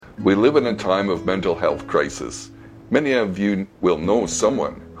We live in a time of mental health crisis. Many of you will know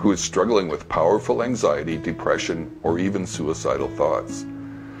someone who is struggling with powerful anxiety, depression, or even suicidal thoughts.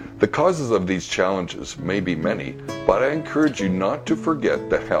 The causes of these challenges may be many, but I encourage you not to forget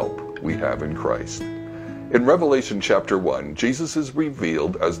the help we have in Christ. In Revelation chapter 1, Jesus is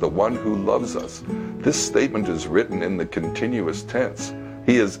revealed as the one who loves us. This statement is written in the continuous tense.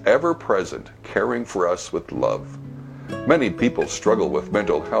 He is ever present, caring for us with love. Many people struggle with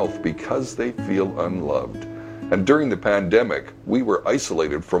mental health because they feel unloved. And during the pandemic, we were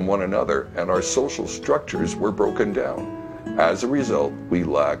isolated from one another and our social structures were broken down. As a result, we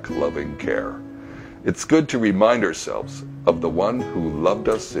lack loving care. It's good to remind ourselves of the one who loved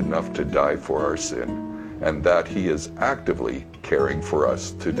us enough to die for our sin, and that he is actively caring for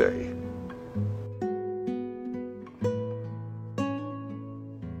us today.